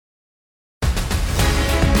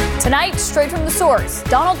Tonight, straight from the source,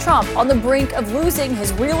 Donald Trump on the brink of losing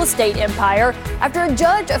his real estate empire after a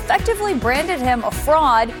judge effectively branded him a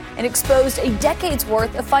fraud and exposed a decade's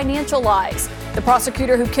worth of financial lies. The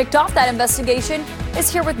prosecutor who kicked off that investigation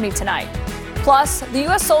is here with me tonight. Plus, the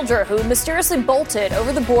U.S. soldier who mysteriously bolted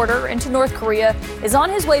over the border into North Korea is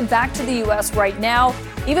on his way back to the U.S. right now.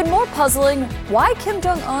 Even more puzzling, why Kim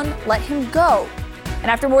Jong-un let him go. And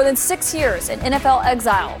after more than 6 years in NFL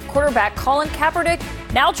exile, quarterback Colin Kaepernick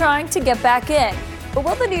now trying to get back in. But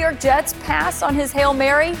will the New York Jets pass on his Hail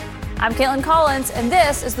Mary? I'm Caitlin Collins, and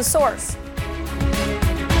this is The Source.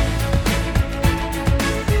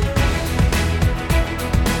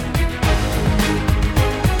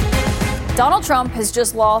 Donald Trump has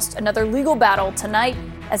just lost another legal battle tonight,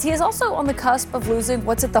 as he is also on the cusp of losing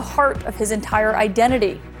what's at the heart of his entire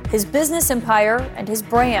identity, his business empire and his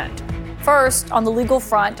brand. First, on the legal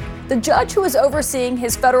front, the judge who is overseeing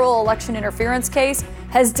his federal election interference case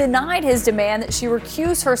has denied his demand that she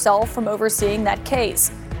recuse herself from overseeing that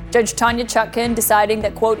case. Judge Tanya Chutkan deciding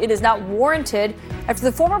that, quote, it is not warranted after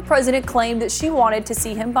the former president claimed that she wanted to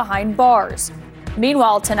see him behind bars.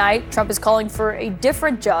 Meanwhile, tonight, Trump is calling for a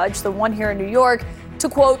different judge, the one here in New York, to,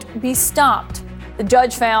 quote, be stopped. The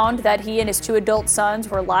judge found that he and his 2 adult sons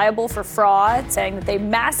were liable for fraud, saying that they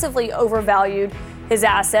massively overvalued his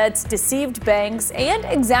assets, deceived banks, and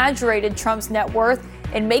exaggerated Trump's net worth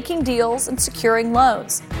in making deals and securing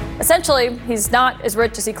loans. Essentially, he's not as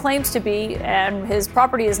rich as he claims to be, and his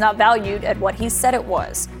property is not valued at what he said it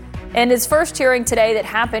was. In his first hearing today that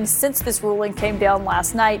happened since this ruling came down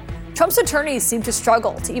last night, Trump's attorneys seem to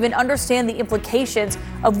struggle to even understand the implications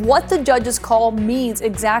of what the judge's call means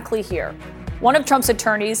exactly here. One of Trump's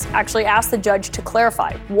attorneys actually asked the judge to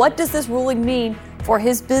clarify, what does this ruling mean for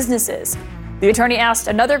his businesses? The attorney asked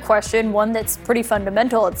another question, one that's pretty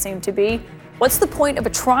fundamental, it seemed to be. What's the point of a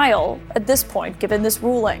trial at this point, given this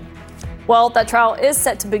ruling? Well, that trial is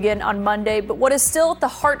set to begin on Monday, but what is still at the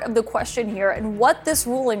heart of the question here and what this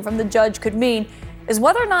ruling from the judge could mean is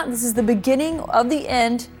whether or not this is the beginning of the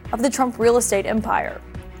end of the Trump real estate empire.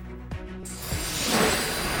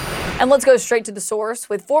 And let's go straight to the source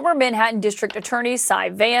with former Manhattan District Attorney Cy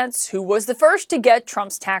Vance, who was the first to get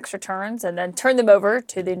Trump's tax returns and then turn them over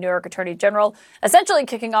to the New York Attorney General, essentially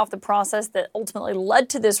kicking off the process that ultimately led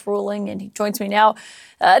to this ruling. And he joins me now.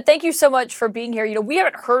 Thank you so much for being here. You know, we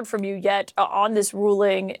haven't heard from you yet on this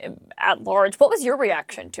ruling at large. What was your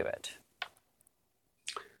reaction to it?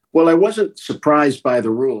 Well, I wasn't surprised by the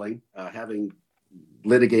ruling, having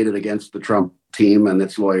litigated against the Trump team and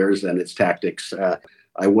its lawyers and its tactics.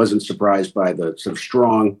 I wasn't surprised by the sort of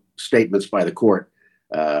strong statements by the court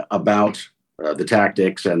about the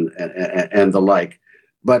tactics and the like.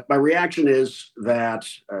 But my reaction is that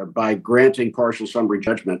by granting partial summary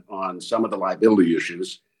judgment on some of the liability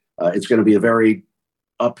issues, it's going to be a very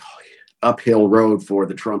uphill road for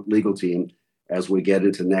the Trump legal team as we get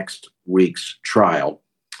into next week's trial.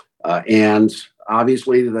 And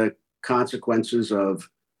obviously the consequences of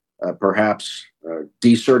perhaps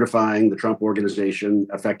decertifying the Trump organization,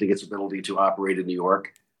 affecting its ability to operate in New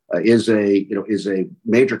York, is a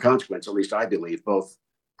major consequence, at least I believe, both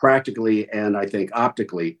practically and I think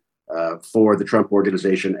optically for the Trump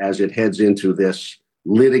organization as it heads into this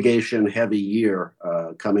litigation-heavy year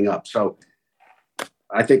coming up. So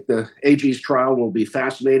I think the AG's trial will be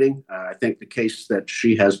fascinating. I think the case that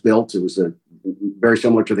she has built, it was very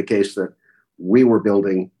similar to the case that we were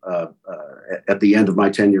building at the end of my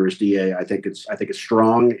tenure as DA. I think it's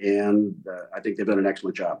strong, and I think they've done an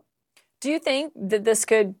excellent job. Do you think that this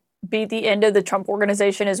could be the end of the Trump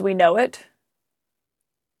organization as we know it?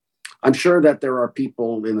 I'm sure that there are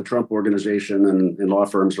people in the Trump organization and in law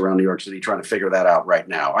firms around New York City trying to figure that out right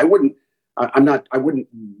now. I wouldn't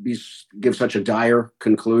give such a dire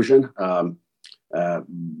conclusion,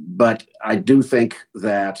 but I do think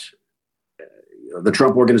that the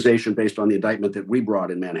Trump organization, based on the indictment that we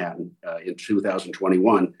brought in Manhattan in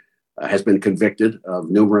 2021, has been convicted of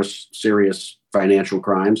numerous serious financial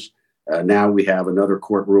crimes. Now we have another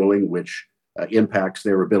court ruling which impacts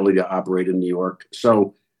their ability to operate in New York.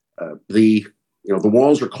 So the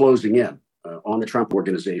walls are closing in on the Trump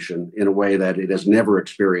organization in a way that it has never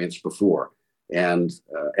experienced before. And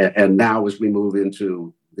now, as we move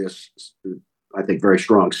into this, I think, very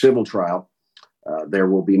strong civil trial, there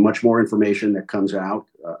will be much more information that comes out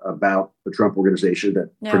about the Trump organization that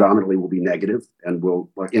predominantly will be negative and will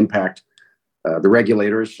impact the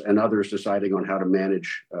regulators and others deciding on how to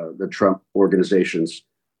manage the Trump organization's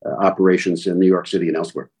operations in New York City and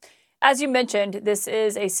elsewhere. As you mentioned, this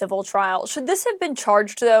is a civil trial. Should this have been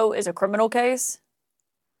charged, though, as a criminal case?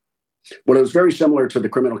 Well, it was very similar to the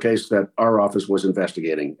criminal case that our office was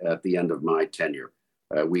investigating at the end of my tenure.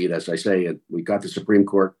 we'd, as I say, we got the Supreme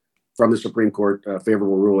Court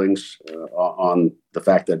favorable rulings on the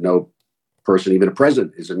fact that no person, even a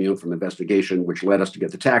president, is immune from investigation, which led us to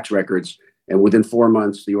get the tax records. And within 4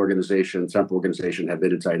 months, the Trump organization, had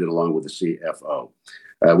been indicted along with the CFO.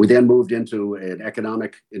 We then moved into an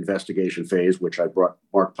economic investigation phase, which I brought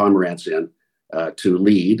Mark Pomerantz in to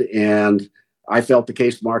lead. And I felt the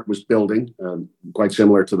case Mark was building, quite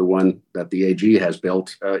similar to the one that the AG has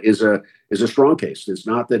built, is a strong case. It's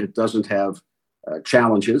not that it doesn't have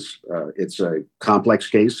challenges. It's a complex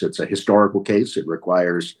case. It's a historical case. It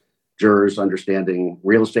requires jurors understanding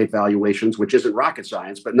real estate valuations, which isn't rocket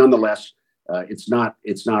science, but nonetheless, it's not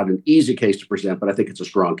an easy case to present. But I think it's a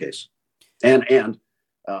strong case. And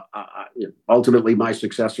ultimately, my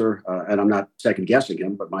successor, and I'm not second guessing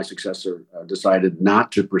him, but my successor decided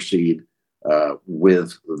not to proceed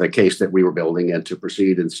with the case that we were building, and to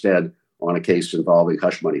proceed instead on a case involving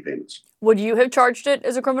hush money payments. Would you have charged it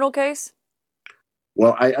as a criminal case?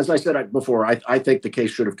 Well, as I said before, I think the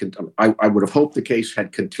case should have. I would have hoped the case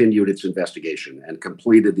had continued its investigation and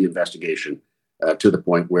completed the investigation to the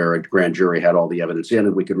point where a grand jury had all the evidence in,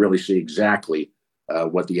 and we could really see exactly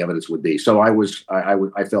what the evidence would be. So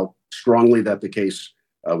I felt strongly that the case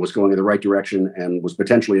was going in the right direction and was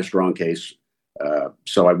potentially a strong case.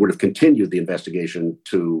 So I would have continued the investigation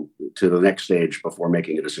to the next stage before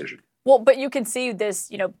making a decision. Well, but you can see this,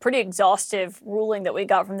 pretty exhaustive ruling that we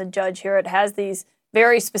got from the judge here. It has these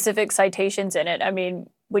very specific citations in it. I mean,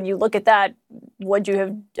 when you look at that, would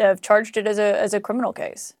you have charged it as a criminal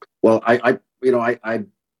case? Well, I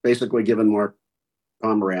basically given Mark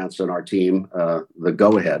Pomerantz and our team the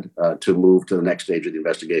go-ahead to move to the next stage of the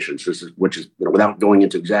investigation, which is without going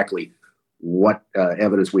into exactly what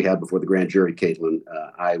evidence we had before the grand jury, Caitlin.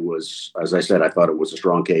 As I said, I thought it was a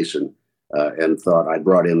strong case, and thought I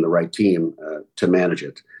brought in the right team to manage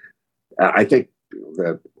it. I think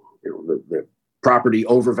the property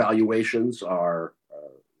overvaluations are,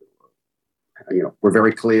 were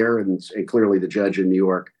very clear, and clearly the judge in New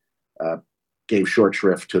York gave short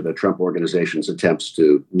shrift to the Trump organization's attempts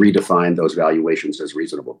to redefine those valuations as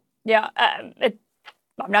reasonable. Yeah,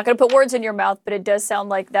 I'm not going to put words in your mouth, but it does sound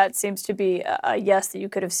like that seems to be a yes, that you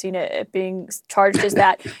could have seen it being charged as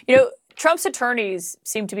that. Trump's attorneys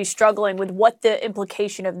seem to be struggling with what the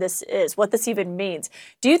implication of this is, what this even means.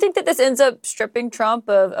 Do you think that this ends up stripping Trump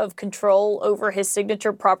of control over his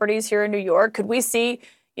signature properties here in New York? Could we see,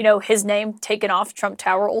 his name taken off Trump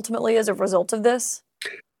Tower ultimately as a result of this?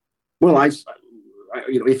 Well,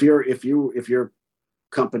 if your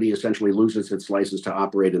company essentially loses its license to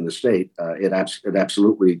operate in the state, it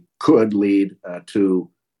absolutely could lead to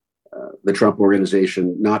the Trump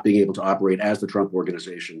organization not being able to operate as the Trump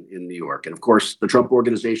organization in New York. And of course, the Trump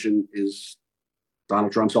organization is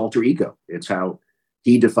Donald Trump's alter ego. It's how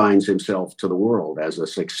he defines himself to the world as a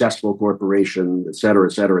successful corporation, et cetera,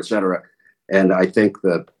 et cetera, et cetera. And I think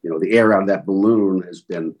that, the air out of that balloon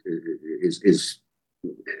is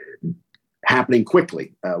happening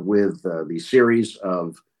quickly with the series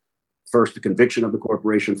of, first, the conviction of the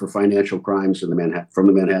corporation for financial crimes from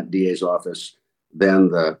the Manhattan DA's office, then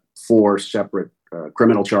the 4 separate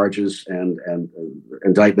criminal charges and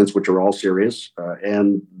indictments, which are all serious,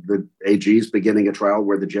 and the AG's beginning a trial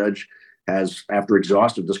where the judge has, after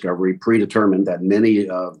exhaustive discovery, predetermined that many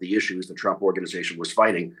of the issues the Trump organization was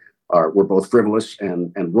fighting were both frivolous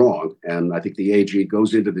and wrong. And I think the AG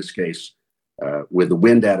goes into this case with the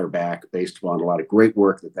wind at her back, based upon a lot of great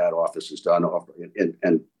work that office has done,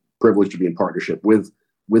 and privileged to be in partnership with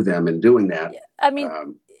them in doing that.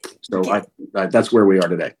 That's where we are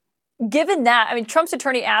today. Given that, Trump's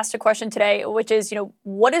attorney asked a question today, which is,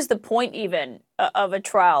 what is the point even of a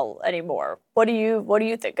trial anymore? What do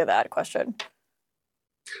you think of that question?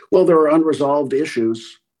 Well, there are unresolved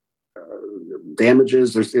issues,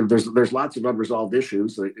 damages. There's lots of unresolved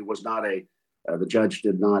issues. It was not the judge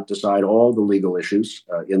did not decide all the legal issues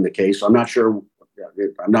in the case. I'm not sure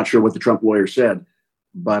what the Trump lawyer said,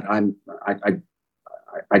 but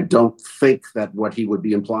I don't think that what he would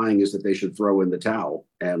be implying is that they should throw in the towel.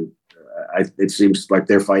 And it seems like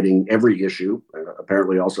they're fighting every issue,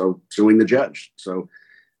 apparently also suing the judge. So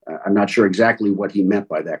I'm not sure exactly what he meant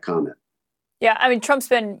by that comment. Yeah, Trump's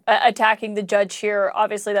been attacking the judge here.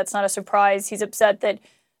 Obviously, that's not a surprise. He's upset that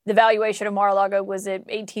the valuation of Mar-a-Lago was at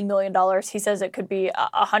 $18 million. He says it could be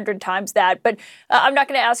 100 times that. But I'm not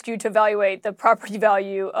going to ask you to evaluate the property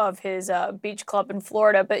value of his beach club in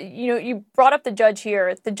Florida. But, you brought up the judge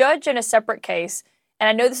here. The judge in a separate case, and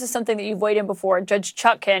I know this is something that you've weighed in before, Judge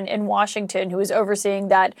Chutkan in Washington, who is overseeing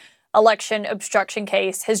that election obstruction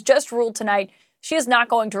case, has just ruled tonight she is not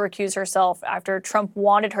going to recuse herself after Trump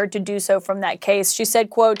wanted her to do so from that case. She said,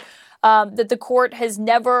 quote, that the court has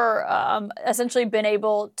never essentially been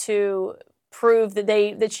able to prove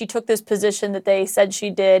that she took this position that they said she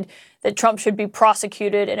did, that Trump should be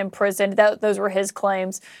prosecuted and imprisoned. Those were his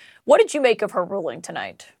claims. What did you make of her ruling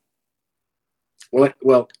tonight?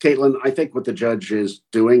 Well, Caitlin, I think what the judge is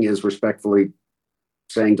doing is respectfully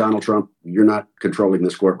saying, Donald Trump, you're not controlling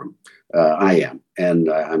this courtroom. I am. And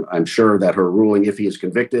I'm sure that her ruling, if he is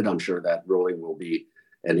convicted, I'm sure that ruling will be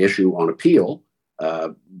an issue on appeal.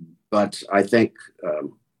 But I think,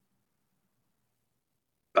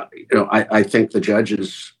 I think the judge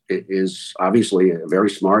is obviously a very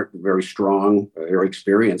smart, very strong, very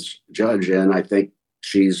experienced judge. And I think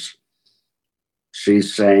she's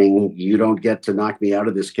saying, you don't get to knock me out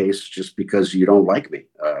of this case just because you don't like me.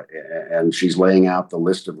 And she's laying out the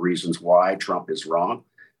list of reasons why Trump is wrong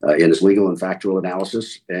in his legal and factual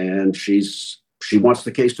analysis. And she wants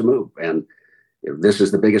the case to move. And this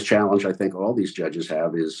is the biggest challenge I think all these judges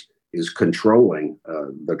have is controlling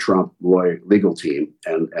the Trump legal team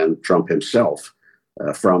and Trump himself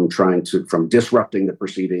from disrupting the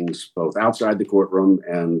proceedings both outside the courtroom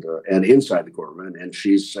and inside the courtroom. And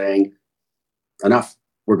she's saying, enough,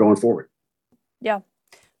 we're going forward. Yeah,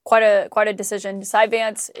 quite a decision. Cy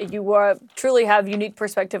Vance, you truly have unique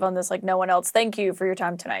perspective on this like no one else. Thank you for your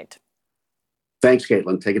time tonight. Thanks,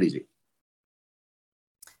 Caitlin. Take it easy.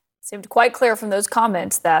 Seemed quite clear from those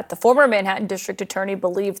comments that the former Manhattan District Attorney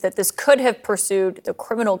believed that this could have pursued the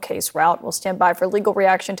criminal case route. We'll stand by for legal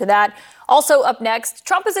reaction to that. Also up next,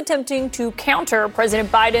 Trump is attempting to counter President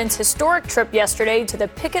Biden's historic trip yesterday to the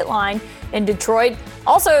picket line in Detroit,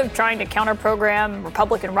 also trying to counter-program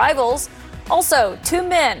Republican rivals. Also, two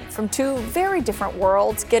men from two very different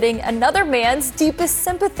worlds getting another man's deepest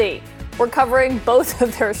sympathy. We're covering both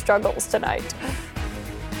of their struggles tonight.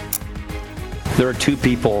 There are two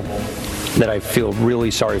people that I feel really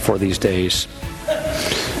sorry for these days.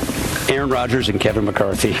 Aaron Rodgers and Kevin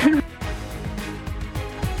McCarthy.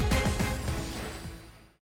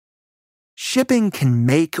 Shipping can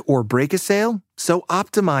make or break a sale, so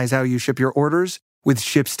optimize how you ship your orders with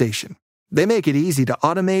ShipStation. They make it easy to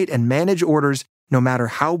automate and manage orders no matter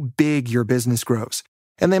how big your business grows.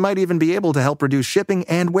 And they might even be able to help reduce shipping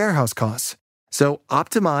and warehouse costs. So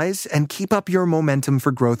optimize and keep up your momentum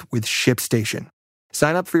for growth with ShipStation.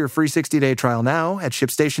 Sign up for your free 60-day trial now at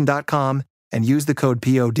ShipStation.com and use the code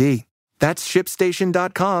POD. That's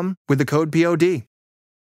ShipStation.com with the code POD.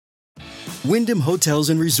 Wyndham Hotels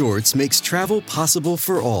and Resorts makes travel possible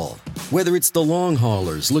for all. Whether it's the long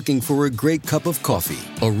haulers looking for a great cup of coffee,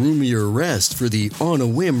 a roomier rest for the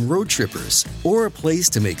on-a-whim road trippers, or a place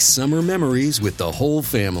to make summer memories with the whole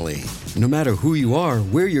family. No matter who you are,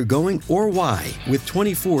 where you're going, or why, with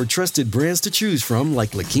 24 trusted brands to choose from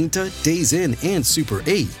like La Quinta, Days Inn, and Super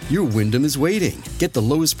 8, your Wyndham is waiting. Get the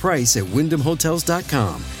lowest price at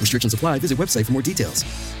WyndhamHotels.com. Restrictions apply. Visit website for more details.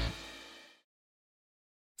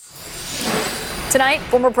 Tonight,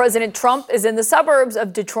 former President Trump is in the suburbs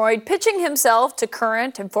of Detroit, pitching himself to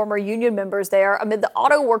current and former union members there amid the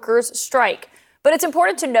auto workers' strike. But it's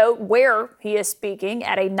important to note where he is speaking,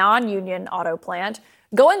 at a non-union auto plant,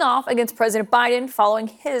 going off against President Biden following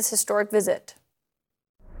his historic visit.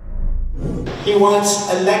 He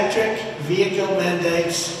wants electric vehicle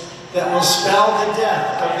mandates that will spell the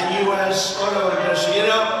death of the U.S. auto industry. You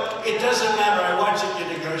know, it doesn't matter. I watch it,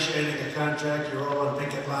 you're negotiating a contract, you're all on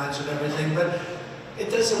picket lines and everything, but it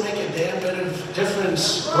doesn't make a damn bit of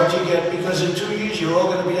difference what you get, because in 2 years you're all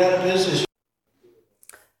going to be out of business.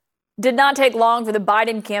 Did not take long for the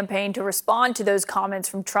Biden campaign to respond to those comments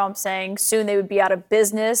from Trump saying soon they would be out of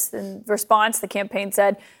business. In response, the campaign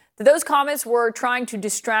said that those comments were trying to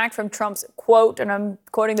distract from Trump's, quote, and I'm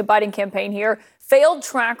quoting the Biden campaign here, failed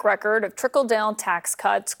track record of trickle-down tax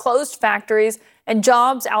cuts, closed factories, and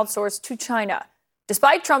jobs outsourced to China.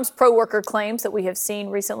 Despite Trump's pro-worker claims that we have seen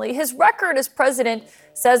recently, his record as president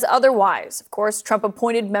says otherwise. Of course, Trump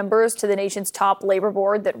appointed members to the nation's top labor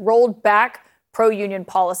board that rolled back pro-union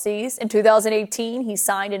policies. In 2018, he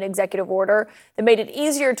signed an executive order that made it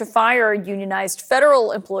easier to fire unionized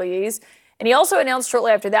federal employees. And he also announced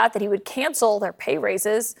shortly after that he would cancel their pay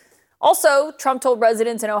raises. Also, Trump told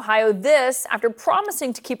residents in Ohio this after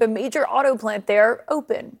promising to keep a major auto plant there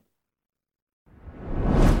open.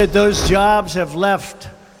 Those jobs have left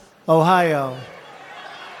Ohio.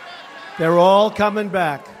 They're all coming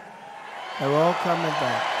back. They're all coming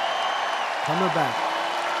back. Coming back.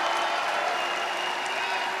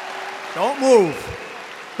 Don't move.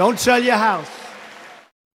 Don't sell your house.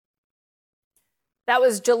 That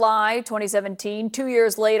was July 2017. 2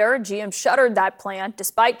 years later, GM shuttered that plant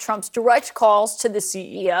despite Trump's direct calls to the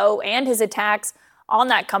CEO and his attacks on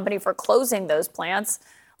that company for closing those plants.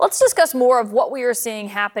 Let's discuss more of what we are seeing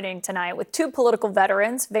happening tonight with two political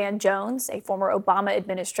veterans, Van Jones, a former Obama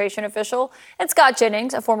administration official, and Scott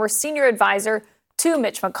Jennings, a former senior advisor to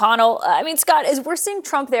Mitch McConnell. Scott, as we're seeing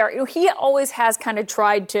Trump there, he always has kind of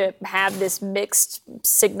tried to have this mixed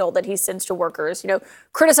signal that he sends to workers,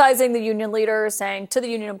 criticizing the union leaders, saying to the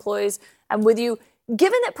union employees, I'm with you.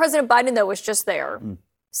 Given that President Biden, though, was just there,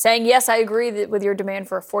 saying, yes, I agree with your demand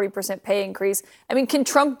for a 40% pay increase. Can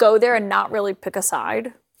Trump go there and not really pick a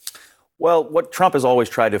side? Well, what Trump has always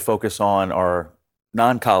tried to focus on are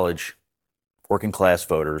non-college, working-class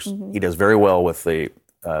voters. He does very well with the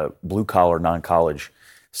blue-collar, non-college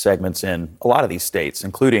segments in a lot of these states,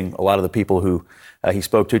 including a lot of the people who he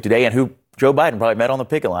spoke to today and who Joe Biden probably met on the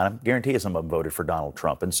picket line. I guarantee you some of them voted for Donald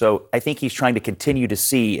Trump. And so I think he's trying to continue to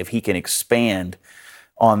see if he can expand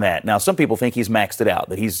on that. Now, some people think he's maxed it out,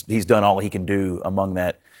 that he's done all he can do among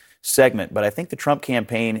that segment. But I think the Trump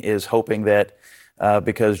campaign is hoping that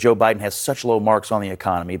because Joe Biden has such low marks on the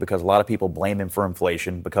economy, because a lot of people blame him for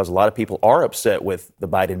inflation, because a lot of people are upset with the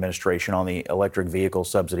Biden administration on the electric vehicle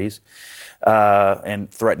subsidies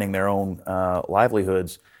and threatening their own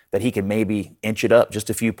livelihoods, that he can maybe inch it up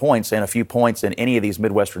just a few points, and a few points in any of these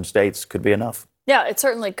Midwestern states could be enough. Yeah, it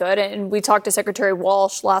certainly could. And we talked to Secretary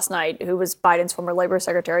Walsh last night, who was Biden's former labor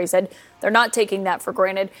secretary. He said they're not taking that for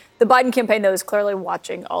granted. The Biden campaign, though, is clearly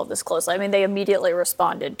watching all of this closely. They immediately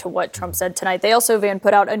responded to what Trump said tonight. They also, Van,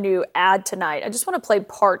 put out a new ad tonight. I just want to play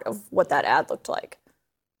part of what that ad looked like.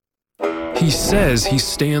 He says he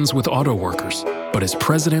stands with auto workers, but as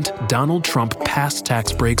president, Donald Trump passed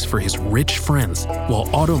tax breaks for his rich friends while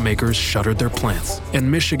automakers shuttered their plants and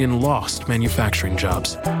Michigan lost manufacturing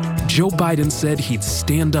jobs. Joe Biden said he'd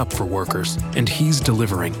stand up for workers, and he's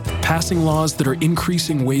delivering, passing laws that are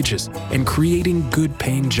increasing wages and creating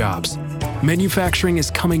good-paying jobs. Manufacturing is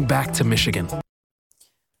coming back to Michigan.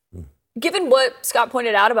 Given what Scott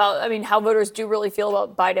pointed out about, how voters do really feel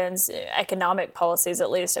about Biden's economic policies,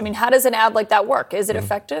 at least, how does an ad like that work? Is it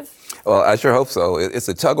effective? Well, I sure hope so. It's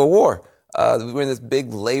a tug of war. We're in this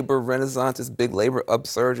big labor renaissance, this big labor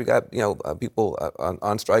upsurge. You got, people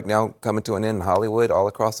on strike now coming to an end in Hollywood, all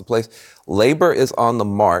across the place. Labor is on the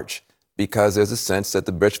march because there's a sense that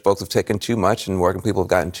the rich folks have taken too much and working people have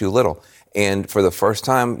gotten too little. And for the first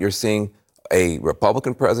time, you're seeing a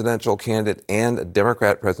Republican presidential candidate and a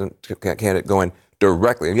Democrat presidential candidate going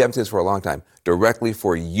directly, and you haven't seen this for a long time, directly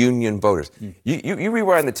for union voters. You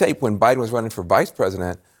rewind the tape when Biden was running for vice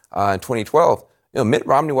president in 2012. Mitt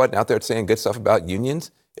Romney wasn't out there saying good stuff about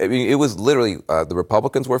unions. It was literally the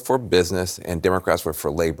Republicans were for business and Democrats were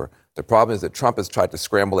for labor. The problem is that Trump has tried to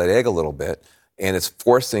scramble that egg a little bit, and it's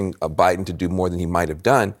forcing Biden to do more than he might have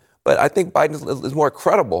done. But I think Biden is more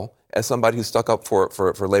credible as somebody who stuck up for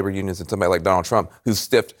labor unions than somebody like Donald Trump, who's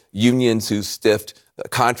stiffed unions, who's stiffed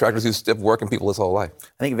contractors, who's stiffed working people his whole life.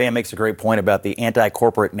 I think Van makes a great point about the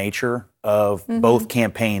anti-corporate nature of both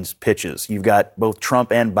campaigns' pitches. You've got both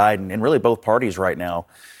Trump and Biden, and really both parties right now,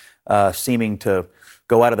 seeming to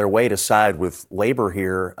go out of their way to side with labor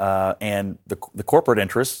here, and the corporate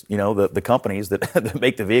interests, the companies that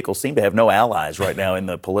make the vehicles seem to have no allies right now in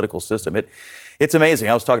the political system. It's amazing.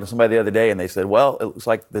 I was talking to somebody the other day, and they said, well, it looks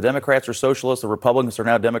like the Democrats are socialists, the Republicans are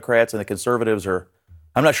now Democrats, and the conservatives are,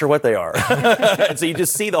 I'm not sure what they are. And so you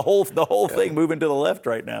just see the whole thing moving to the left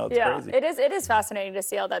right now. It's crazy. It is fascinating to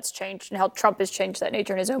see how that's changed and how Trump has changed that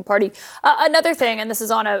nature in his own party. Another thing, and this is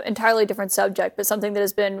on an entirely different subject, but something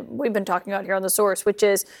that we've been talking about here on The Source, which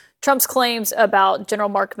is Trump's claims about General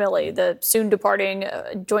Mark Milley, the soon departing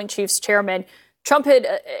Joint Chiefs chairman. Trump had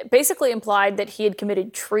basically implied that he had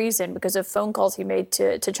committed treason because of phone calls he made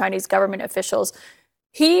to Chinese government officials.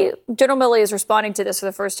 General Milley is responding to this for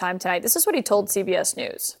the first time tonight. This is what he told CBS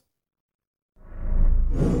News.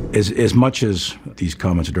 As much as these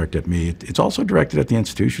comments are directed at me, it's also directed at the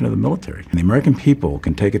institution of the military. And the American people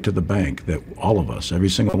can take it to the bank that all of us, every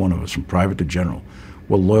single one of us, from private to general,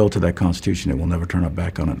 we're loyal to that Constitution and we'll never turn our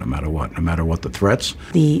back on it no matter what the threats.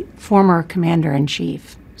 The former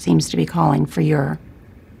commander-in-chief seems to be calling for your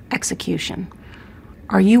execution.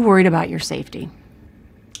 Are you worried about your safety?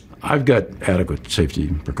 I've got adequate safety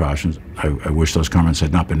precautions. I wish those comments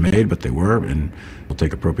had not been made, but they were, and we'll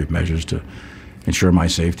take appropriate measures to ensure my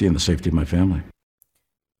safety and the safety of my family.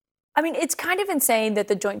 It's kind of insane that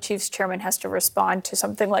the Joint Chiefs chairman has to respond to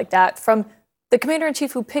something like that from the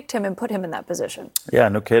commander-in-chief who picked him and put him in that position. Yeah,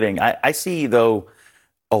 no kidding. I see, though,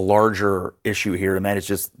 a larger issue here, and that is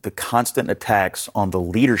just the constant attacks on the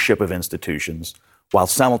leadership of institutions while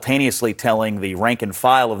simultaneously telling the rank and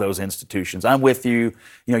file of those institutions, I'm with you,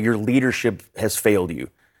 your leadership has failed you.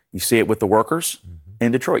 You see it with the workers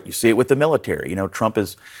in Detroit. You see it with the military. Trump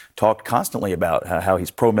has talked constantly about how he's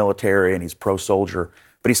pro-military and he's pro-soldier.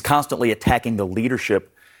 but he's constantly attacking the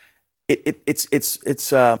leadership.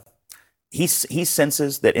 He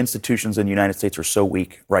senses that institutions in the United States are so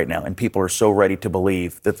weak right now, and people are so ready to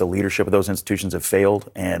believe that the leadership of those institutions have failed.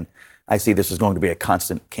 And I see this as going to be a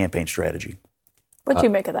constant campaign strategy. What do you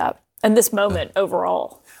make of that and this moment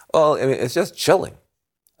overall? Well, I mean, it's just chilling.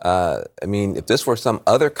 I mean, if this were some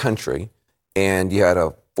other country and you had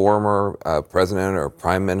a former president or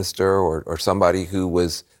prime minister or somebody who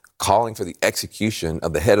was calling for the execution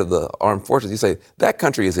of the head of the armed forces, you say that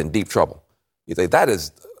country is in deep trouble. You say that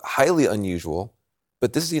is highly unusual,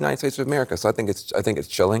 but this is the United States of America, so I think it's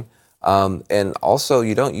chilling. And also,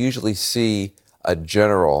 you don't usually see a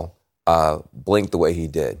general blink the way he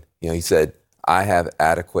did. You know, he said, "I have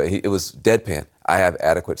adequate." It was deadpan. "I have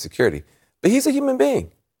adequate security," but he's a human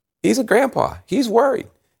being. He's a grandpa. He's worried,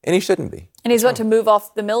 and he shouldn't be. And he's about to move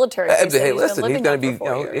off the military. Hey, listen, he's going to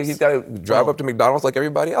be, he's got to drive up to McDonald's like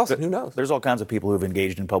everybody else. Who knows? There's all kinds of people who've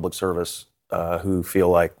engaged in public service who feel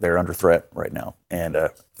like they're under threat right now. And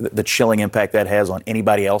the chilling impact that has on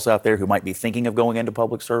anybody else out there who might be thinking of going into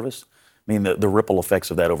public service, I mean, the ripple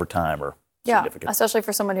effects of that over time are significant. Especially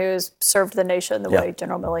for someone who's served the nation the way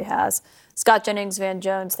General Milley has. Scott Jennings, Van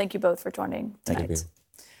Jones, thank you both for joining tonight. Thank you.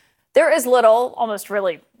 There is little, almost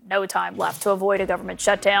really no time left to avoid a government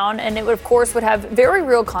shutdown, and it, of course, would have very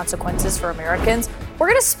real consequences for Americans. We're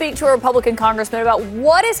going to speak to a Republican congressman about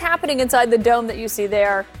what is happening inside the dome that you see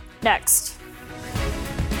there next.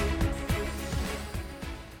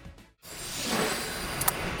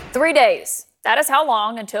 Three days. That is how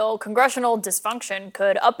long until congressional dysfunction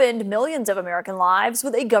could upend millions of American lives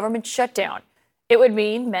with a government shutdown. It would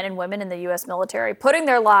mean men and women in the U.S. military putting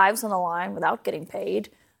their lives on the line without getting paid.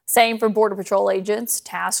 Same for Border Patrol agents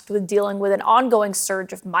tasked with dealing with an ongoing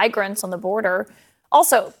surge of migrants on the border.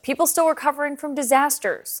 Also, people still recovering from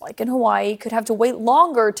disasters, like in Hawaii, could have to wait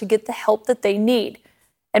longer to get the help that they need.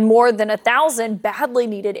 And more than 1,000 badly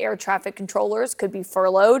needed air traffic controllers could be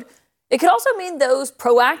furloughed. It could also mean those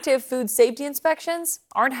proactive food safety inspections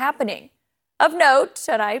aren't happening. Of note,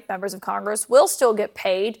 tonight, members of Congress will still get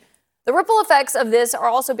paid. The ripple effects of this are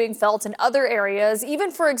also being felt in other areas, even,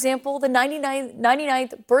 for example, the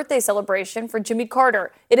 99th birthday celebration for Jimmy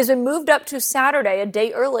Carter. It has been moved up to Saturday, a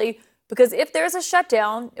day early, because if there's a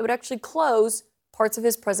shutdown, it would actually close parts of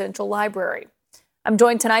his presidential library. I'm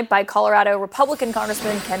joined tonight by Colorado Republican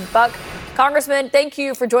Congressman Ken Buck. Congressman, thank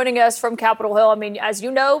you for joining us from Capitol Hill. I mean, as you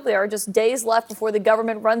know, there are just days left before the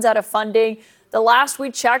government runs out of funding. The last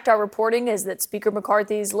we checked, our reporting is that Speaker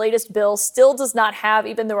McCarthy's latest bill still does not have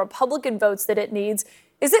even the Republican votes that it needs.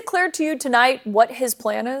 Is it clear to you tonight what his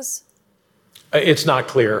plan is? It's not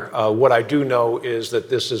clear. What I do know is that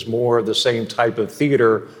this is more of the same type of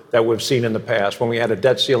theater that we've seen in the past. When we had a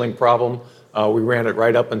debt ceiling problem, we ran it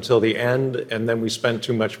right up until the end, and then we spent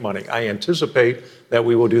too much money. I anticipate that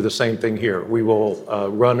we will do the same thing here. We will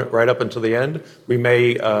run it right up until the end. We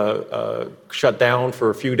may shut down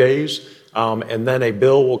for a few days, and then a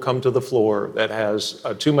bill will come to the floor that has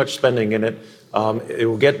too much spending in it. It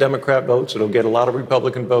will get Democrat votes. It'll get a lot of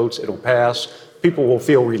Republican votes. It'll pass. People will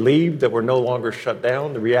feel relieved that we're no longer shut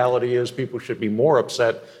down. The reality is people should be more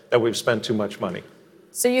upset that we've spent too much money.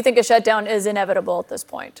 So you think a shutdown is inevitable at this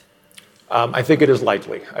point? I think it is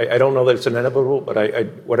likely. I don't know that it's inevitable, but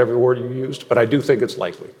whatever word you used, but I do think it's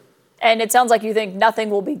likely. And it sounds like you think nothing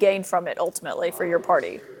will be gained from it ultimately for your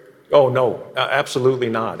party. Oh, no, absolutely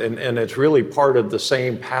not. And it's really part of the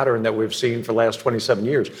same pattern that we've seen for the last 27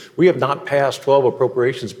 years. We have not passed 12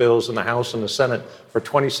 appropriations bills in the House and the Senate for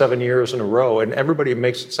 27 years in a row. And everybody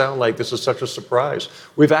makes it sound like this is such a surprise.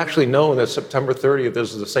 We've actually known that September 30th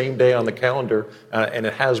is the same day on the calendar, and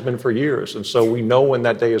it has been for years. And so we know when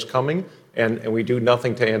that day is coming, and we do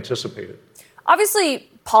nothing to anticipate it. Obviously,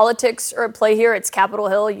 politics are at play here. It's Capitol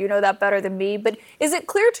Hill. You know that better than me. But is it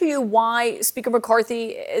clear to you why Speaker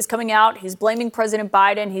McCarthy is coming out? He's blaming President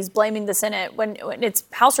Biden. He's blaming the Senate when it's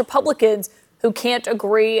House Republicans who can't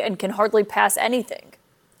agree and can hardly pass anything.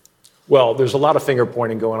 Well, there's a lot of finger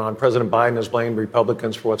pointing going on. President Biden has blamed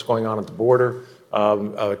Republicans for what's going on at the border.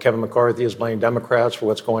 Kevin McCarthy has blamed Democrats for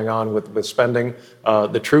what's going on with spending.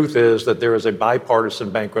 The truth is that there is a bipartisan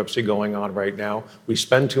bankruptcy going on right now. We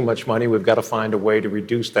spend too much money. We've got to find a way to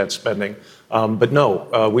reduce that spending. But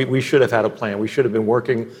no, we should have had a plan. We should have been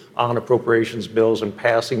working on appropriations bills and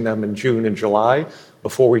passing them in June and July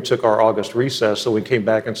before we took our August recess. So we came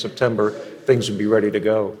back in September, things would be ready to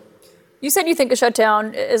go. You said you think a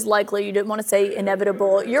shutdown is likely. You didn't want to say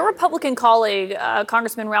inevitable. Your Republican colleague,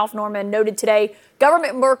 Congressman Ralph Norman, noted today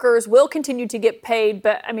government workers will continue to get paid,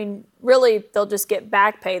 but, I mean, really, they'll just get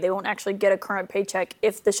back pay. They won't actually get a current paycheck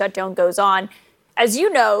if the shutdown goes on. As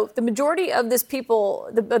you know, the majority of the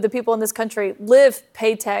people in this country live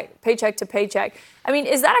paycheck to paycheck. I mean,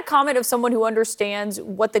 is that a comment of someone who understands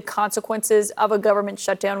what the consequences of a government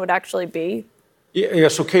shutdown would actually be? Yeah,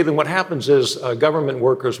 so Caitlin, what happens is government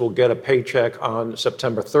workers will get a paycheck on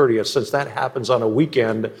September 30th. Since that happens on a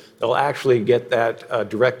weekend, they'll actually get that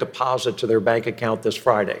direct deposit to their bank account this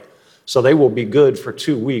Friday. So they will be good for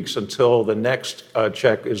 2 weeks until the next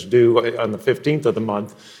check is due on the 15th of the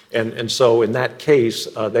month. And so in that case,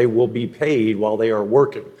 they will be paid while they are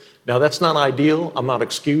working. Now, that's not ideal. I'm not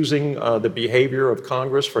excusing the behavior of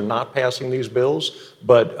Congress for not passing these bills,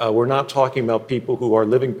 but we're not talking about people who are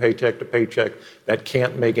living paycheck to paycheck that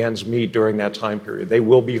can't make ends meet during that time period. They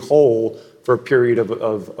will be whole for a period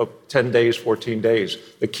of 10 days, 14 days.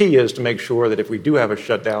 The key is to make sure that if we do have a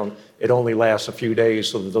shutdown, it only lasts a few days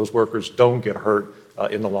so that those workers don't get hurt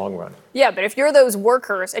in the long run. Yeah, but if you're those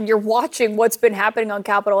workers and you're watching what's been happening on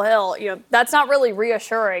Capitol Hill, that's not really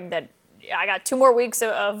reassuring that I got 2 more weeks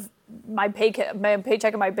of my paycheck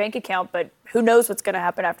in my bank account, but who knows what's going to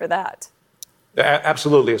happen after that.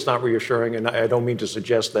 Absolutely, it's not reassuring, and I don't mean to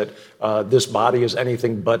suggest that this body is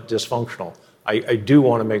anything but dysfunctional. I do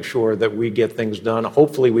want to make sure that we get things done.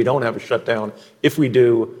 Hopefully we don't have a shutdown. If we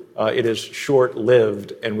do, it is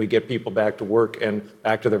short-lived and we get people back to work and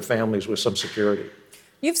back to their families with some security.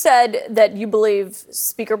 You've said that you believe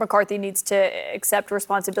Speaker McCarthy needs to accept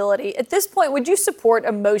responsibility. At this point, would you support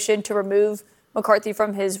a motion to remove McCarthy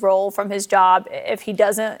from his role, from his job, if he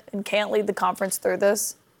doesn't and can't lead the conference through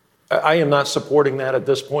this? I am not supporting that at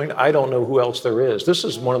this point. I don't know who else there is. This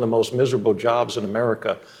is one of the most miserable jobs in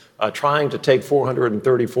America. Trying to take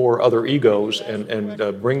 434 other egos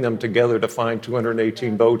and bring them together to find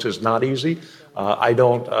 218 votes is not easy. I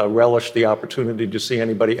don't relish the opportunity to see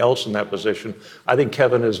anybody else in that position. I think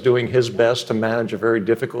Kevin is doing his best to manage a very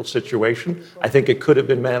difficult situation. I think it could have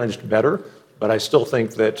been managed better, but I still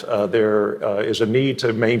think that there is a need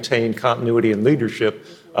to maintain continuity in leadership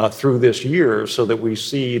through this year so that we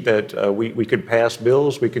see that we can pass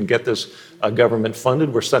bills, we can get this government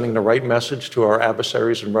funded. We're sending the right message to our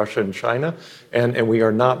adversaries in Russia and China, and we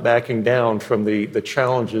are not backing down from the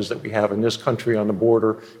challenges that we have in this country on the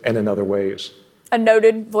border and in other ways. A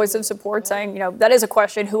noted voice of support saying, that is a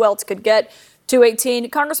question, who else could get 218?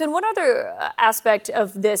 Congressman, one other aspect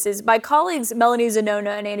of this is my colleagues Melanie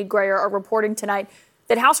Zanona and Andy Greyer are reporting tonight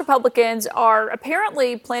that House Republicans are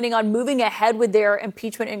apparently planning on moving ahead with their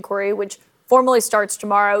impeachment inquiry, which formally starts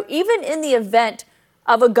tomorrow, even in the event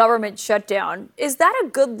of a government shutdown. Is that a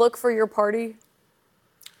good look for your party?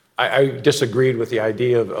 I disagreed with the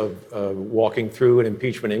idea of walking through an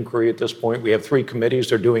impeachment inquiry at this point. We have 3 committees.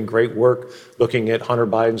 They're doing great work looking at Hunter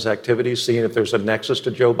Biden's activities, seeing if there's a nexus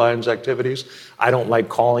to Joe Biden's activities. I don't like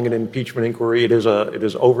calling it an impeachment inquiry. It is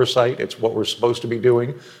oversight. It's what we're supposed to be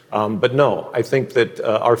doing. But no, I think that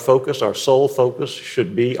our sole focus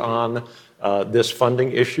should be on this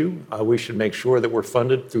funding issue. We should make sure that we're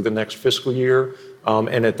funded through the next fiscal year.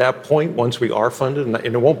 And at that point, once we are funded, and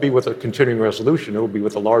it won't be with a continuing resolution, it will be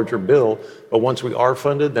with a larger bill. But once we are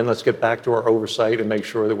funded, then let's get back to our oversight and make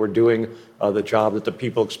sure that we're doing the job that the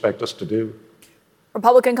people expect us to do.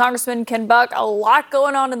 Republican Congressman Ken Buck, a lot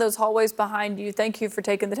going on in those hallways behind you. Thank you for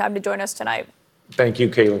taking the time to join us tonight. Thank you,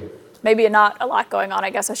 Caitlin. Maybe not a lot going on,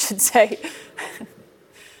 I guess I should say.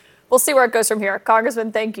 We'll see where it goes from here.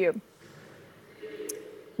 Congressman, thank you.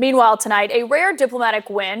 Meanwhile, tonight, a rare diplomatic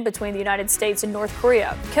win between the United States and North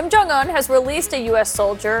Korea. Kim Jong-un has released a U.S.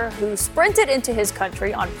 soldier who sprinted into his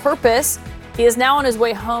country on purpose. He is now on his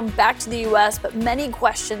way home back to the U.S., but many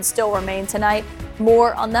questions still remain tonight.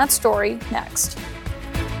 More on that story next.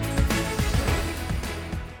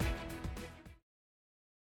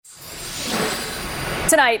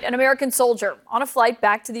 Tonight, an American soldier on a flight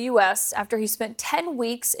back to the U.S. after he spent 10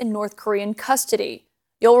 weeks in North Korean custody.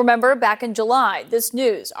 You'll remember back in July, this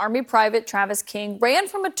news, Army Private Travis King ran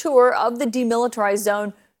from a tour of the demilitarized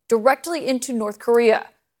zone directly into North Korea.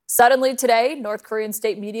 Suddenly today, North Korean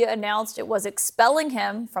state media announced it was expelling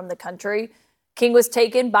him from the country. King was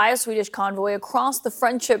taken by a Swedish convoy across the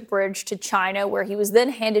Friendship Bridge to China, where he was then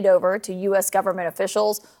handed over to U.S. government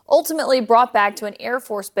officials, ultimately brought back to an Air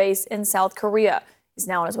Force base in South Korea. He's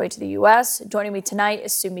now on his way to the U.S. Joining me tonight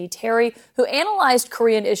is Sumi Terry, who analyzed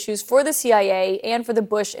Korean issues for the CIA and for the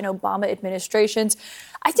Bush and Obama administrations.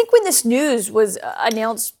 I think when this news was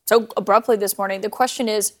announced so abruptly this morning, the question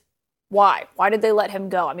is, why? Why did they let him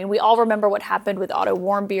go? I mean, we all remember what happened with Otto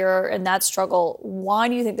Warmbier and that struggle. Why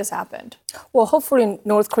do you think this happened? Well, hopefully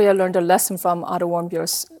North Korea learned a lesson from Otto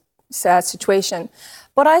Warmbier's sad situation.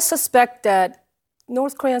 But I suspect that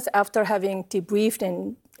North Koreans, after having debriefed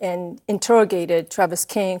and interrogated Travis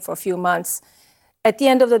King for a few months, at the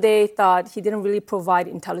end of the day, thought he didn't really provide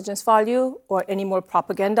intelligence value or any more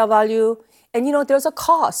propaganda value. And, there's a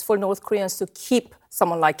cost for North Koreans to keep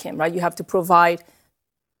someone like him, right? You have to provide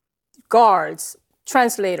guards,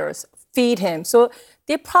 translators, feed him. So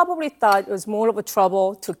they probably thought it was more of a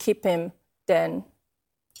trouble to keep him than,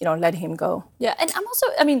 let him go. Yeah,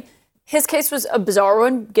 and his case was a bizarre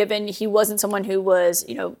one, given he wasn't someone who was,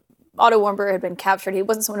 Otto Warmbier had been captured. He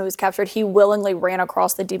wasn't someone who was captured. He willingly ran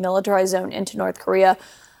across the demilitarized zone into North Korea.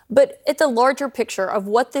 But at the larger picture of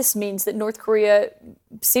what this means, that North Korea,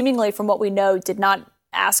 seemingly from what we know, did not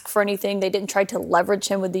ask for anything. They didn't try to leverage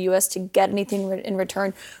him with the U.S. to get anything in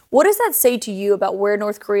return. What does that say to you about where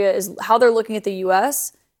North Korea is, how they're looking at the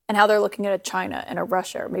U.S., and how they're looking at a China and a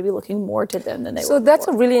Russia, or maybe looking more to them than they were So that's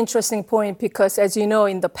before? a really interesting point because, as you know,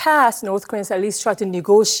 in the past, North Koreans at least tried to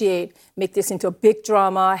negotiate, make this into a big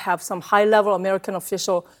drama, have some high-level American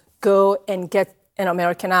official go and get an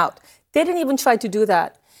American out. They didn't even try to do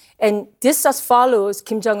that. And this just follows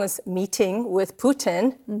Kim Jong-un's meeting with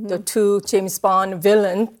Putin, the two James Bond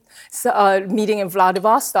villains, meeting in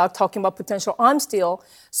Vladivostok, talking about potential arms deal.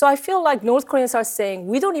 So I feel like North Koreans are saying,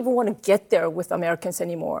 we don't even want to get there with Americans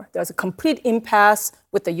anymore. There's a complete impasse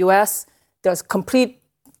with the U.S. There's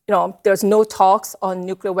there's no talks on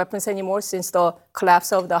nuclear weapons anymore since the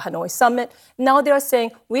collapse of the Hanoi summit. Now they're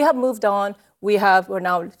saying, we have moved on. We're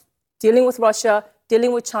now dealing with Russia,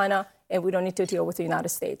 dealing with China, and we don't need to deal with the United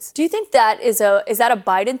States. Do you think that is that a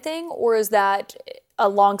Biden thing, or is that a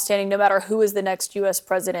longstanding, no matter who is the next U.S.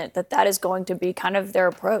 president, that is going to be kind of their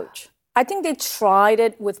approach? I think they tried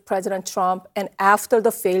it with President Trump, and after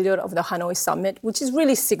the failure of the Hanoi summit, which is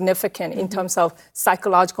really significant in terms of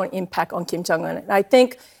psychological impact on Kim Jong-un. And I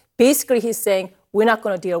think basically he's saying, we're not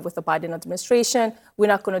going to deal with the Biden administration. We're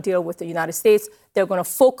not going to deal with the United States. They're going to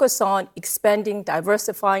focus on expanding,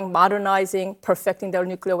 diversifying, modernizing, perfecting their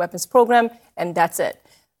nuclear weapons program, and that's it.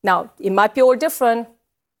 Now, it might be all different,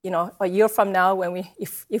 a year from now when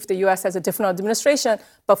if the U.S. has a different administration,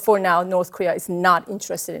 but for now, North Korea is not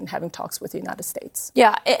interested in having talks with the United States.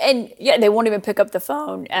 Yeah, and they won't even pick up the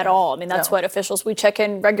phone at all. I mean, that's what officials, we check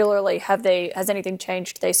in regularly. Has anything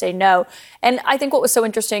changed? They say no. And I think what was so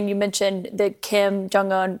interesting, you mentioned the Kim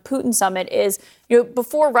Jong-un Putin summit, is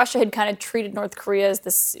before Russia had kind of treated North Korea as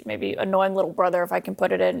this maybe annoying little brother, if I can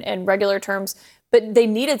put it in regular terms, but they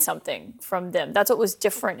needed something from them. That's what was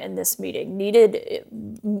different in this meeting. Needed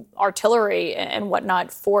artillery and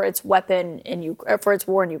whatnot for its for its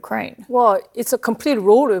war in Ukraine. Well, it's a complete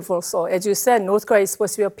role reversal. As you said, North Korea is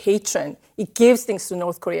supposed to be a patron. It gives things to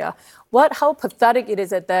North Korea. How pathetic it is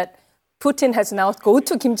that Putin has now gone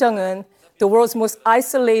to Kim Jong-un, the world's most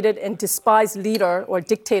isolated and despised leader or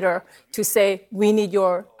dictator, to say, we need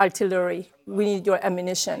your artillery, we need your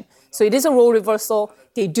ammunition. So it is a role reversal.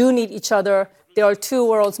 They do need each other. They are two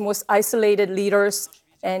world's most isolated leaders,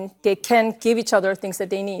 and they can give each other things that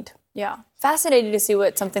they need. Yeah. Fascinating to see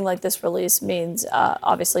what something like this release means,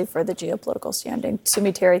 obviously, for the geopolitical standing.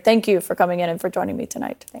 Sumi Terry, thank you for coming in and for joining me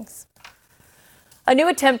tonight. Thanks. A new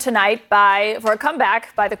attempt tonight for a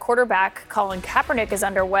comeback by the quarterback, Colin Kaepernick, is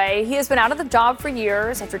underway. He has been out of the job for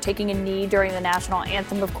years after taking a knee during the national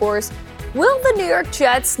anthem, of course. Will the New York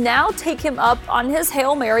Jets now take him up on his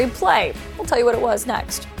Hail Mary play? We'll tell you what it was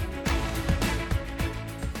next.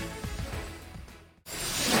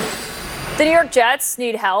 The New York Jets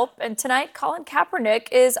need help, and tonight Colin Kaepernick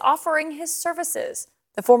is offering his services.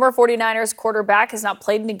 The former 49ers quarterback has not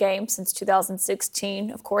played in a game since 2016.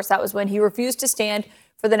 Of course, that was when he refused to stand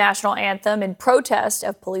for the national anthem in protest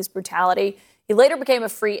of police brutality. He later became a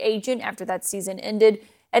free agent after that season ended.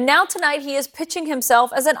 And now tonight he is pitching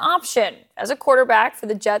himself as an option as a quarterback for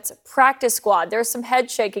the Jets practice squad. There's some head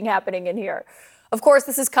shaking happening in here. Of course,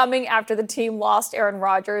 this is coming after the team lost Aaron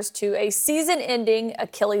Rodgers to a season-ending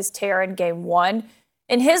Achilles tear in Game 1.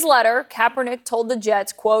 In his letter, Kaepernick told the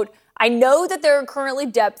Jets, quote, "I know that there are currently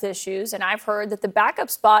depth issues, and I've heard that the backup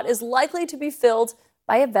spot is likely to be filled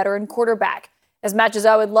by a veteran quarterback. As much as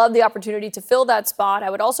I would love the opportunity to fill that spot, I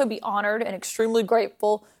would also be honored and extremely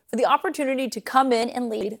grateful for the opportunity to come in and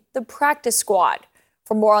lead the practice squad."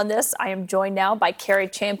 For more on this, I am joined now by Carrie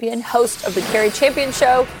Champion, host of the Carrie Champion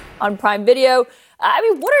Show on Prime Video. I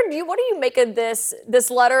mean, what do you make of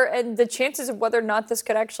this letter and the chances of whether or not this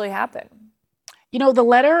could actually happen? The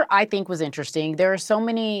letter I think was interesting. There are so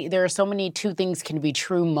many two things can be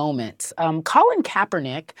true moments. Colin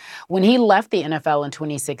Kaepernick, when he left the NFL in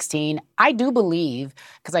 2016, I do believe,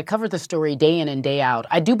 because I covered the story day in and day out,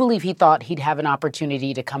 I do believe he thought he'd have an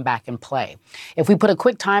opportunity to come back and play. If we put a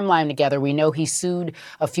quick timeline together, we know he sued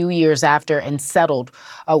a few years after and settled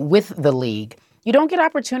with the league. You don't get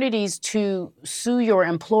opportunities to sue your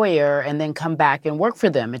employer and then come back and work for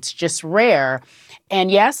them. It's just rare. And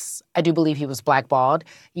yes, I do believe he was blackballed.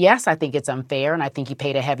 Yes, I think it's unfair, and I think he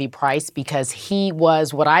paid a heavy price because he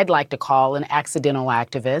was what I'd like to call an accidental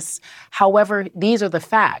activist. However, these are the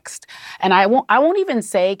facts. And I won't even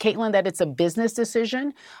say, Caitlin, that it's a business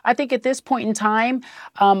decision. I think at this point in time,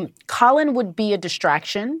 Colin would be a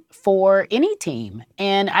distraction for any team.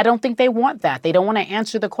 And I don't think they want that. They don't want to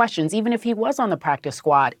answer the questions, even if he was on the practice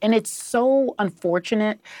squad. And it's so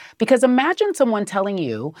unfortunate because imagine someone telling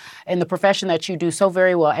you in the profession that you do so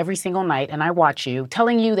very well every single night, and I watch you,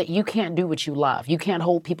 telling you that you can't do what you love. You can't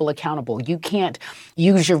hold people accountable. You can't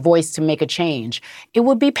use your voice to make a change. It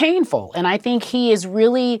would be painful. And I think he is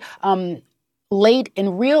really late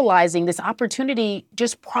in realizing this opportunity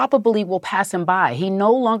just probably will pass him by. He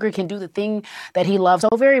no longer can do the thing that he loves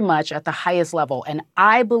so very much at the highest level. And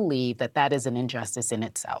I believe that that is an injustice in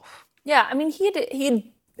itself. Yeah, I mean,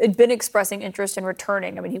 he had been expressing interest in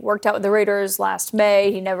returning. I mean, he worked out with the Raiders last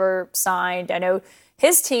May. He never signed. I know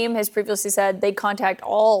his team has previously said they contact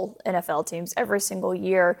all NFL teams every single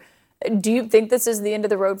year. Do you think this is the end of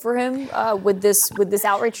the road for him with this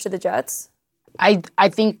outreach to the Jets? I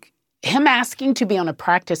think him asking to be on a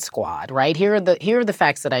practice squad, right? Here are the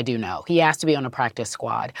facts that I do know. He asked to be on a practice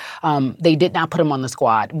squad. They did not put him on the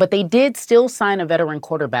squad, but they did still sign a veteran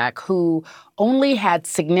quarterback who only had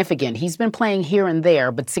significant, he's been playing here and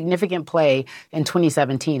there, but significant play in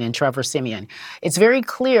 2017 in Trevor Siemian. It's very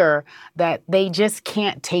clear that they just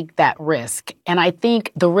can't take that risk. And I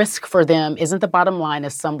think the risk for them isn't the bottom line,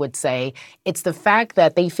 as some would say. It's the fact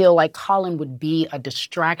that they feel like Colin would be a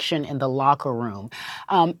distraction in the locker room.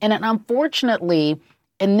 And unfortunately,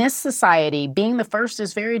 in this society, being the first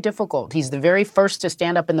is very difficult. He's the very first to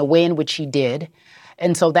stand up in the way in which he did.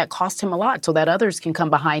 And so that cost him a lot so that others can come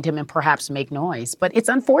behind him and perhaps make noise. But it's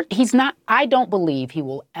unfortunate. I don't believe he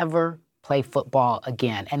will ever play football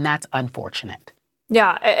again. And that's unfortunate.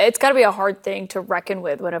 Yeah, it's got to be a hard thing to reckon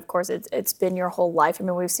with when, of course, it's been your whole life. I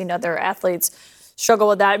mean, we've seen other athletes struggle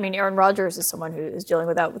with that. I mean, Aaron Rodgers is someone who is dealing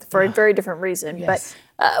with that for a very different reason. Yes.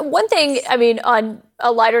 But one thing, I mean, on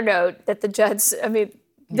a lighter note, that the Jets, I mean,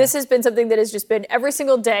 this has been something that has just been every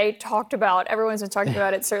single day talked about. Everyone's been talking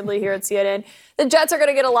about it, certainly here at CNN. The Jets are going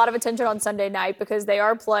to get a lot of attention on Sunday night because they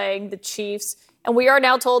are playing the Chiefs. And we are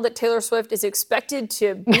now told that Taylor Swift is expected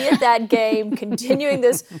to be at that game, continuing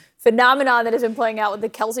this phenomenon that has been playing out with the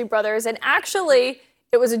Kelce brothers. And actually,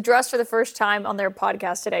 it was addressed for the first time on their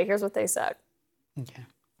podcast today. Here's what they said. Okay.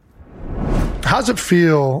 How's it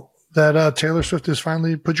feel that Taylor Swift has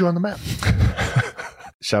finally put you on the map?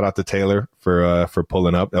 Shout out to Taylor for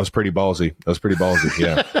pulling up. That was pretty ballsy.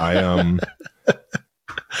 Yeah.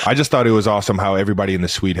 I just thought it was awesome how everybody in the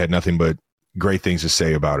suite had nothing but great things to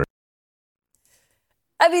say about her.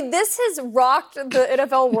 I mean, this has rocked the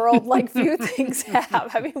NFL world like few things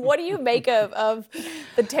have. I mean, what do you make of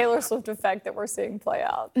the Taylor Swift effect that we're seeing play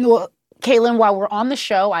out? Well, Caitlin, while we're on the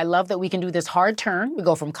show, I love that we can do this hard turn. We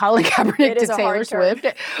go from Colin Kaepernick to Taylor Swift.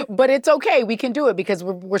 But it's okay. We can do it because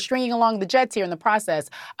we're stringing along the Jets here in the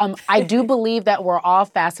process. I do believe that we're all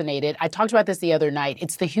fascinated. I talked about this the other night.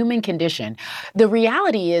 It's the human condition. The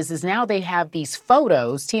reality is now they have these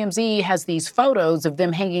photos. TMZ has these photos of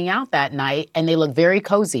them hanging out that night, and they look very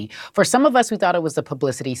cozy. For some of us, we thought it was a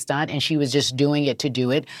publicity stunt, and she was just doing it to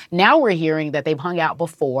do it. Now we're hearing that they've hung out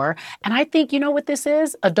before. And I think, you know what this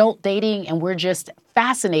is? Adult dating. And we're just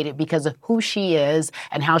fascinated because of who she is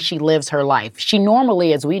and how she lives her life. She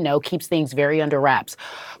normally, as we know, keeps things very under wraps.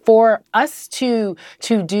 For us to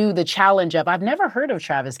do the challenge of, I've never heard of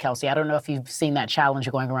Travis Kelce. I don't know if you've seen that challenge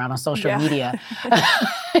going around on social media.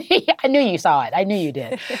 I knew you saw it. I knew you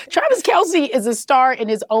did. Travis Kelce is a star in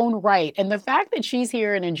his own right. And the fact that she's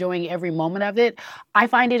here and enjoying every moment of it, I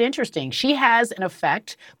find it interesting. She has an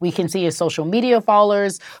effect. We can see his social media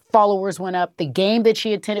followers went up. The game that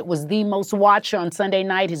she attended was the most watched on Sunday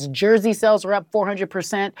night. His jersey sales were up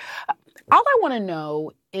 400%. All I want to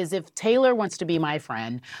know is if Taylor wants to be my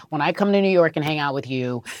friend when I come to New York and hang out with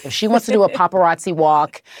you, if she wants to do a paparazzi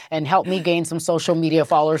walk and help me gain some social media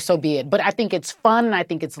followers, so be it. But I think it's fun and I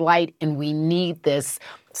think it's light and we need this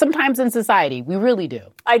sometimes in society. We really do.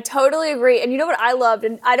 I totally agree. And you know what I loved?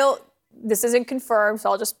 And this isn't confirmed,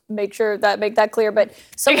 so I'll just make that clear. But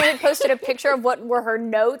someone had posted a picture of what were her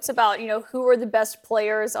notes about, who were the best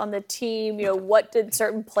players on the team, what did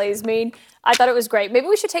certain plays mean. I thought it was great. Maybe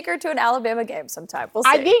we should take her to an Alabama game sometime. We'll see.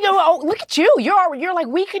 I think, oh, look at you. You're like,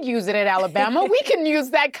 we could use it at Alabama. We can use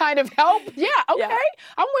that kind of help. Yeah, okay. Yeah.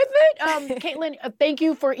 I'm with it. Caitlin, thank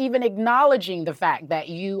you for even acknowledging the fact that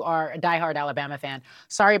you are a diehard Alabama fan.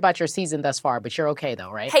 Sorry about your season thus far, but you're okay though,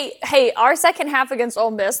 right? Hey, our second half against Ole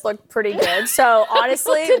Miss looked pretty good. So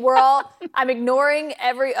honestly, I'm ignoring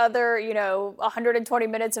every other, 120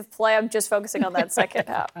 minutes of play. I'm just focusing on that second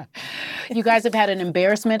half. You guys have had an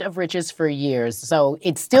embarrassment of riches for years, so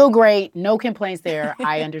it's still great. No complaints there.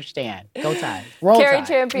 I understand. Go Tide. Roll Carrie Tide.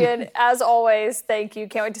 Champion, as always, thank you.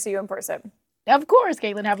 Can't wait to see you in person. Of course,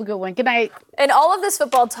 Caitlin. Have a good one. Good night. And all of this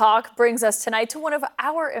football talk brings us tonight to one of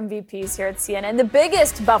our MVPs here at CNN, the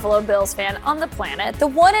biggest Buffalo Bills fan on the planet, the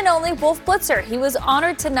one and only Wolf Blitzer. He was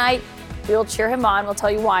honored tonight. We'll cheer him on. We'll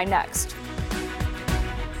tell you why next.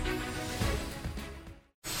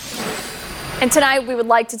 And tonight, we would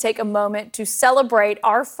like to take a moment to celebrate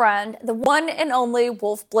our friend, the one and only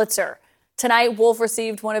Wolf Blitzer. Tonight, Wolf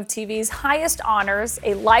received one of TV's highest honors,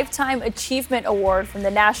 a Lifetime Achievement Award from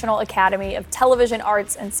the National Academy of Television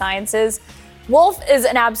Arts and Sciences. Wolf is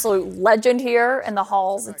an absolute legend here in the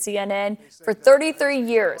halls at CNN. For 33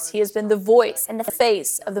 years, he has been the voice and the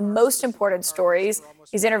face of the most important stories.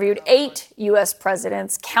 He's interviewed 8 U.S.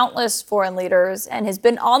 presidents, countless foreign leaders, and has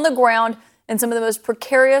been on the ground in some of the most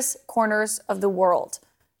precarious corners of the world.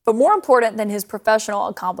 But more important than his professional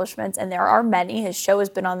accomplishments, and there are many, his show has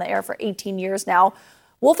been on the air for 18 years now,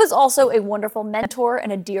 Wolf is also a wonderful mentor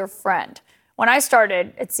and a dear friend. When I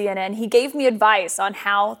started at CNN, he gave me advice on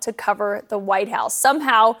how to cover the White House.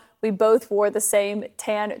 Somehow, we both wore the same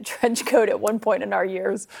tan trench coat at one point in our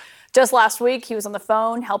years. Just last week, he was on the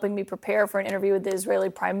phone helping me prepare for an interview with the Israeli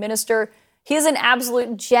Prime Minister. He is an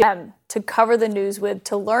absolute gem to cover the news with,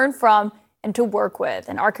 to learn from, and to work with.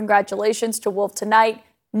 And our congratulations to Wolf tonight.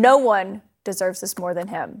 No one deserves this more than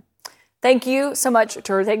him. Thank you so much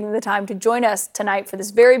for taking the time to join us tonight for this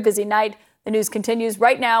very busy night. The news continues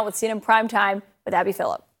right now with CNN Primetime with Abby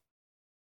Phillip.